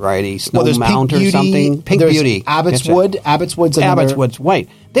white variety? Snow there's Mount Pink or something? Pink there's Beauty. Abbott's Wood. Abbott's Wood's another. Abbott's Wood's white.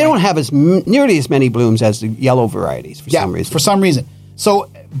 They don't have nearly as many blooms as the yellow varieties for some reason. For some reason.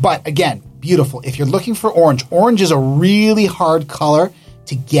 So, but again, beautiful. If you're looking for orange is a really hard color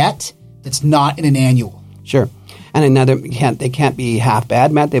to get that's not in an annual. Sure. And another, they can't be half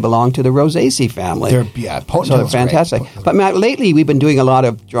bad, Matt. They belong to the Rosaceae family. Potentilla's so they're fantastic. great. But Matt, lately we've been doing a lot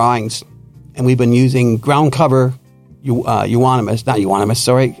of drawings, and we've been using ground cover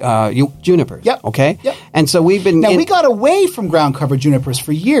junipers. Yep. Okay. Yep. And so we've been we got away from ground cover junipers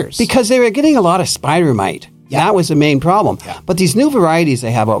for years because they were getting a lot of spider mite. Yeah. That was the main problem. Yeah. But these new varieties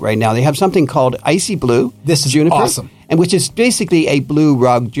they have out right now, they have something called Icy Blue. This is juniper, awesome. And which is basically a blue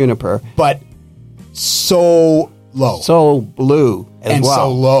rug juniper. but so low So blue as and well.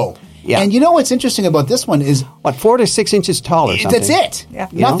 so low. Yeah. And you know what's interesting about this one is 4 to 6 inches tall or something. that's it. Yeah.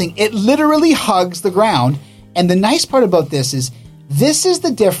 Nothing. It literally hugs the ground. And the nice part about this is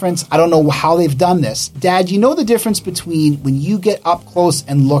the difference. I don't know how they've done this. Dad, you know the difference between when you get up close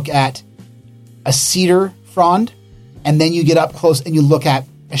and look at a cedar frond, and then you get up close and you look at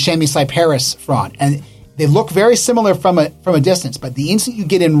a Chamaecyparis frond. And they look very similar from a distance, but the instant you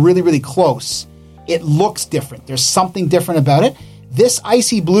get in really, really close, it looks different. There's something different about it. This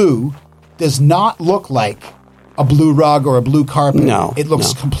icy blue does not look like a blue rug or a blue carpet. No, It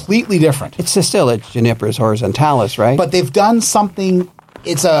looks no. completely different. It's still a Juniperus horizontalis, right? But they've done something.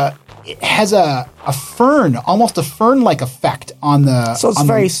 It has a fern, almost a fern-like effect on the. So it's on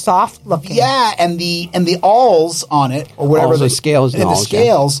very the, soft looking. yeah, and the awls on it or whatever Awls, the scales and the awls, yeah.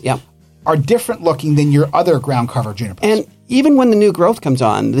 scales Yep. are different looking than your other ground cover junipers. And even when the new growth comes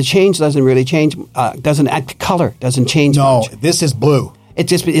on, the change doesn't really change. Doesn't add color. Doesn't change no, much. this is blue.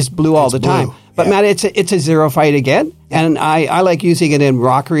 It's blue all It's the blue, time. But yeah. Matt, it's a zero fight again, and I like using it in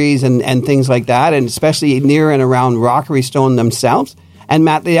rockeries and things like that, and especially near and around rockery stone themselves. And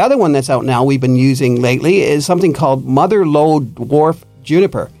Matt, the other one that's out now we've been using lately is something called Mother Low Dwarf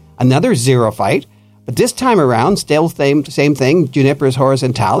Juniper, another zero fight. But this time around, still same thing, Juniperus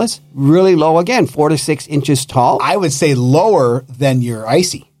horizontalis, really low again, 4 to 6 inches tall. I would say lower than your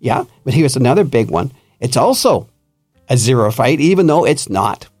icy. Yeah, but here's another big one. It's also a zero fight, even though it's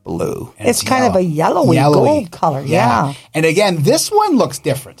not blue. And It's kind of a yellowy gold color, yeah. And again, this one looks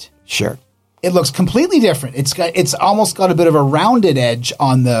different. Sure. It looks completely different. It's almost got a bit of a rounded edge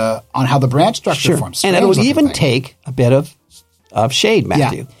on how the branch structure forms. And it'll even take a bit of shade,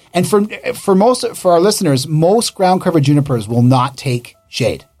 Matthew. Yeah. And for our listeners, most ground cover junipers will not take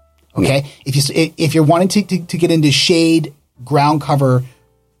shade. Okay, if you're wanting to get into shade, ground cover,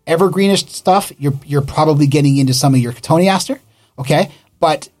 evergreenish stuff, you're probably getting into some of your cotoneaster. Okay,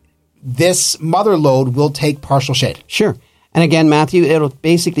 but this mother lode will take partial shade. Sure. And again, Matthew, it'll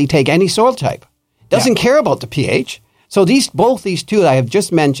basically take any soil type. Doesn't care about the pH. So both these two that I have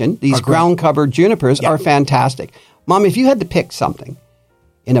just mentioned, these ground cover junipers, are fantastic. Mom, if you had to pick something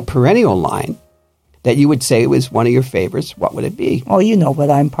in a perennial line that you would say was one of your favorites, what would it be? Oh, you know what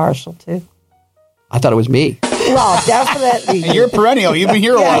I'm partial to. I thought it was me. Well, definitely. And you're perennial. You've been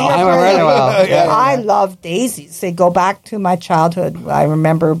here a while. I'm a perennial. I love daisies. They go back to my childhood. I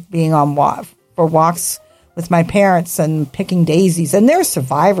remember being on for walks with my parents and picking daisies. And they're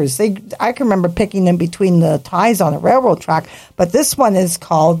survivors. I can remember picking them between the ties on a railroad track. But this one is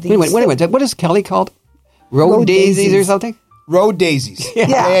called... Wait a minute. What is Kelly called? Road daisies or something? Road daisies.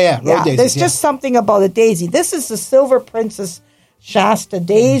 Yeah. Road daisies. There's just something about a daisy. This is the Silver Princess Shasta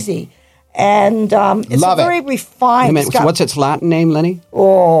daisy. And it's very refined. Wait a minute. What's its Latin name, Lenny?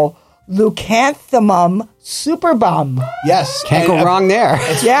 Oh, Leucanthemum superbum. Yes. Can't go wrong there.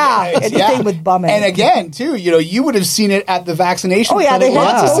 Anything with bumming. And again, too, you would have seen it at the vaccination. Oh, yeah, they had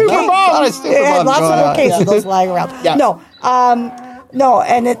lots of super little bums. They had lots of little cases of those lying around. Yeah. No,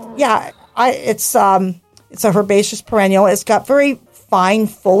 and it's a herbaceous perennial. It's got very fine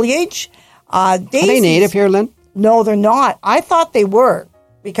foliage. Are they native here, Lynn? No, they're not. I thought they were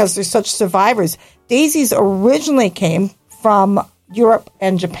because they're such survivors. Daisies originally came from Europe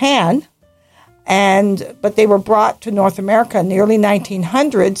and Japan, but they were brought to North America in the early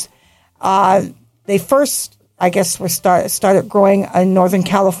 1900s. They first, I guess, started growing in Northern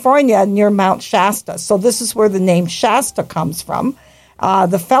California near Mount Shasta. So this is where the name Shasta comes from.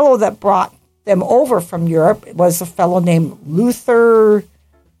 The fellow that brought them over from Europe was a fellow named Luther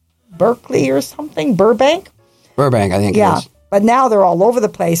Berkeley or something, Burbank, I think it is. But now they're all over the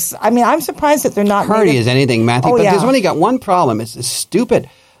place. I mean, I'm surprised that they're not hardy as anything, Matthew. But there's only got one problem. It's the stupid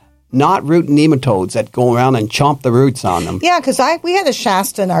knot-root nematodes that go around and chomp the roots on them. Yeah, because we had a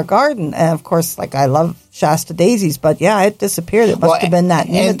Shasta in our garden. And, of course, I love Shasta daisies. But, it disappeared. It must have been that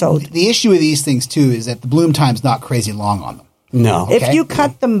nematode. The issue with these things, too, is that the bloom time's not crazy long on them. No. If you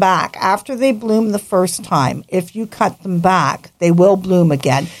cut them back after they bloom the first time, if you cut them back, they will bloom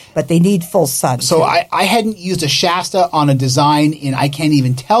again, but they need full sun. So I hadn't used a Shasta on a design in I can't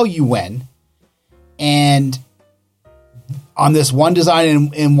even tell you when. And on this one design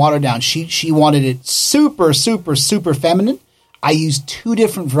in Waterdown, she wanted it super, super, super feminine. I used two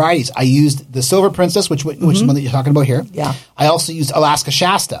different varieties. I used the Silver Princess, which is the one that you're talking about here. Yeah. I also used Alaska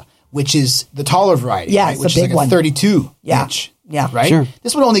Shasta, which is the taller variety, yeah, right? it's Which a is big like a one. 32 Yeah. inch. Yeah. Right? Sure.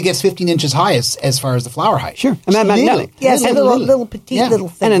 This one only gets 15 inches high as far as the flower height. Sure. And Yes, a little petite little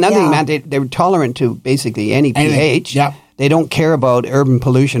thing. And another thing, Matt, they're tolerant to basically any pH. Yeah. They don't care about urban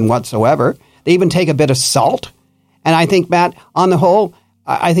pollution whatsoever. They even take a bit of salt. And I think, Matt, on the whole,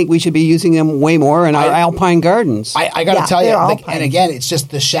 I think we should be using them way more in our alpine gardens. I got to tell you, and again, it's just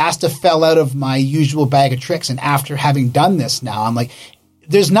the Shasta fell out of my usual bag of tricks. And after having done this now, I'm like,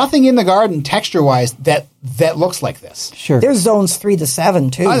 there's nothing in the garden texture-wise that looks like this. Sure. There's zones 3 to 7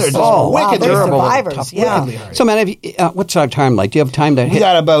 too. They're just wicked they're durable, survivors. tough, Yeah. wickedly hard. So, Matt, what's our time like? Do you have time to We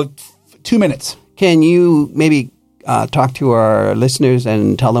got about 2 minutes. Can you maybe talk to our listeners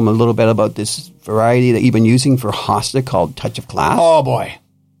and tell them a little bit about this variety that you've been using for hosta called Touch of Class? Oh, boy.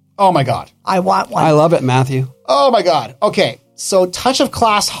 Oh, my God. I want one. I love it, Matthew. Oh, my God. Okay. So Touch of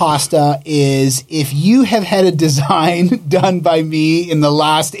Class hosta is if you have had a design done by me in the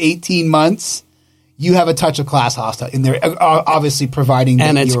last 18 months, you have a Touch of Class hosta in there, obviously providing that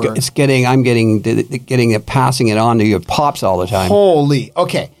and I'm getting it, passing it on to your pops all the time. Holy.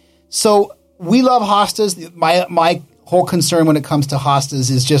 Okay. So we love hostas. My whole concern when it comes to hostas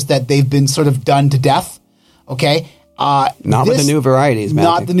is just that they've been sort of done to death. Okay. Not with the new varieties,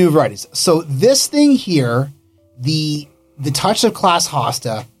 Matthew. Not the new varieties. So this thing here, the Touch of Class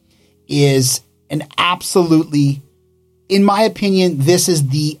hosta is an absolutely, in my opinion, this is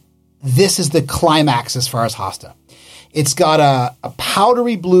the climax as far as hosta. It's got a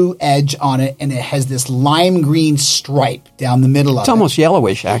powdery blue edge on it, and it has this lime green stripe down the middle of it. It's almost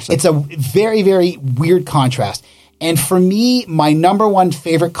yellowish, actually. It's a very, very weird contrast. And for me, my number one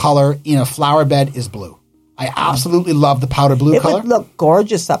favorite color in a flower bed is blue. I absolutely love the powder blue color. It would look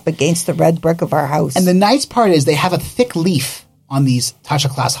gorgeous up against the red brick of our house. And the nice part is they have a thick leaf on these Touch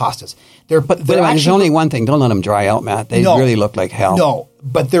of Class hostas. There's only one thing. Don't let them dry out, Matt. They really look like hell. No.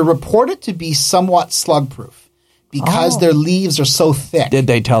 but they're reported to be somewhat slug-proof because their leaves are so thick. Did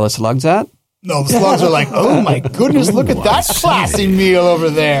they tell the slugs that? No, the slugs are like, oh my goodness, look at that classy meal over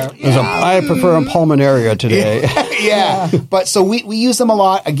there. I prefer a pulmonaria today. Yeah. But so we use them a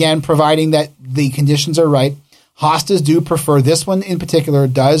lot, again, providing that the conditions are right. Hostas do prefer, this one in particular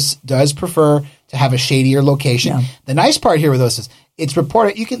does prefer to have a shadier location. Yeah. The nice part here with those is it's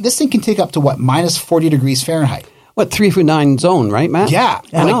reported, this thing can take up to what, minus 40 degrees Fahrenheit. What, 3 through 9 zone, right, Matt? Yeah.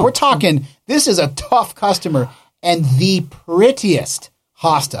 Like we're talking, this is a tough customer and the prettiest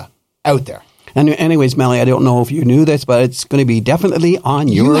hosta out there. And anyways, Melly, I don't know if you knew this, but it's going to be definitely on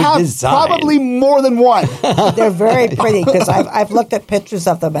your design. You have probably more than one. They're very pretty because I've looked at pictures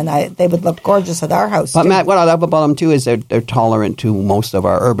of them and they would look gorgeous at our house. But too. Matt, what I love about them too is they're tolerant to most of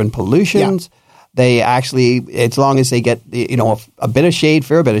our urban pollutions. Yeah. They actually, as long as they get a bit of shade,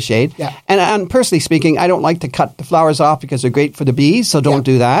 fair bit of shade. Yeah. And personally speaking, I don't like to cut the flowers off because they're great for the bees, so don't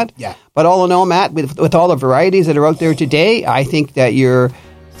do that. Yeah. But all in all, Matt, with all the varieties that are out there today, I think that you're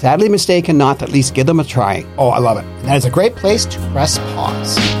sadly mistaken not to at least give them a try. Oh, I love it. And that is a great place to press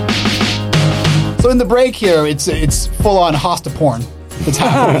pause. So in the break here, it's full-on hosta porn that's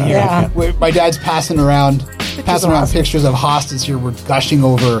happening here. Yeah. My dad's passing around pictures of hostas here. We're gushing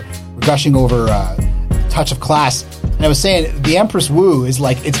over Touch of Class. And I was saying, the Empress Wu is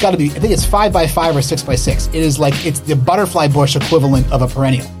like, it's got to be, I think it's 5x5 or 6x6. It is like, it's the butterfly bush equivalent of a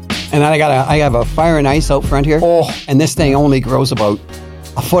perennial. And then I have a fire and ice out front here. Oh. And this thing only grows about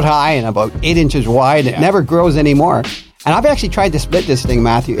a foot high and about 8 inches wide. It never grows anymore. And I've actually tried to split this thing,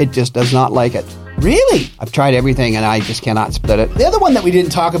 Matthew. It just does not like it. Really? I've tried everything and I just cannot split it. The other one that we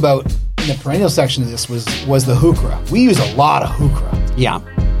didn't talk about in the perennial section of this was the heuchera. We use a lot of heuchera. Yeah.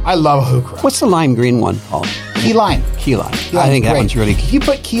 I love heuchera. What's the lime green one called? Key lime. Key lime. I think that one's really If you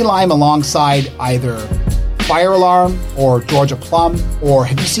put key lime alongside either Fire Alarm or Georgia Plum, or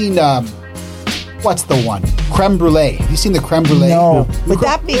have you seen... what's the one? Creme brulee. Have you seen the creme brulee? No. Would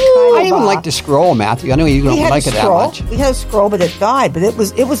that be kind I even like the scroll, Matthew. I know you don't like it that much. We had a scroll, but it died. But it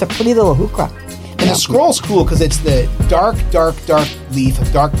was a pretty little heuchera. And the scroll's cool because it's the dark leaf, a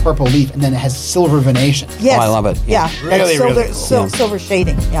dark purple leaf, and then it has silver venation. Yes. Oh, I love it. Yeah. Really, really cool. Silver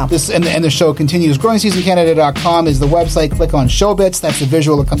shading. Yeah. This and the show continues. GrowingSeasonCanada.com is the website. Click on Show Bits. That's the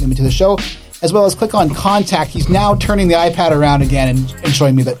visual accompaniment to the show. As well as click on Contact. He's now turning the iPad around again and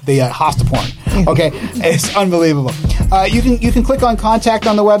showing me the hosta porn. Okay, it's unbelievable. You can click on Contact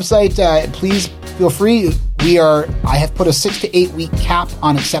on the website. Please feel free. I have put a 6 to 8 week cap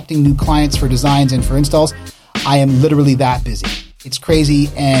on accepting new clients for designs and for installs. I am literally that busy. It's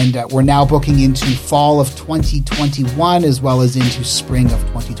crazy, and we're now booking into fall of 2021 as well as into spring of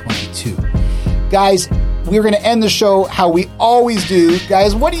 2022. Guys, we're going to end the show how we always do.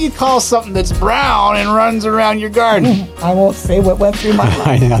 Guys, what do you call something that's brown and runs around your garden? I won't say what went through my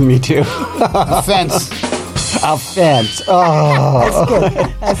mind. Yeah, me too. A fence. A fence. Oh.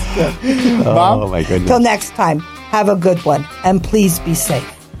 That's good. Mom? Oh, my goodness. Till next time, have a good one, and please be safe.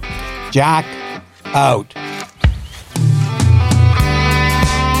 Jack out.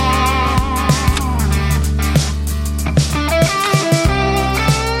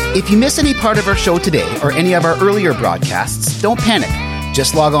 If you miss any part of our show today or any of our earlier broadcasts, don't panic.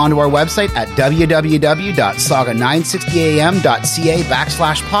 Just log on to our website at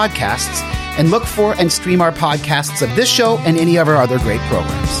www.saga960am.ca/podcasts and look for and stream our podcasts of this show and any of our other great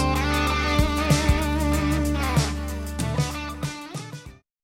programs.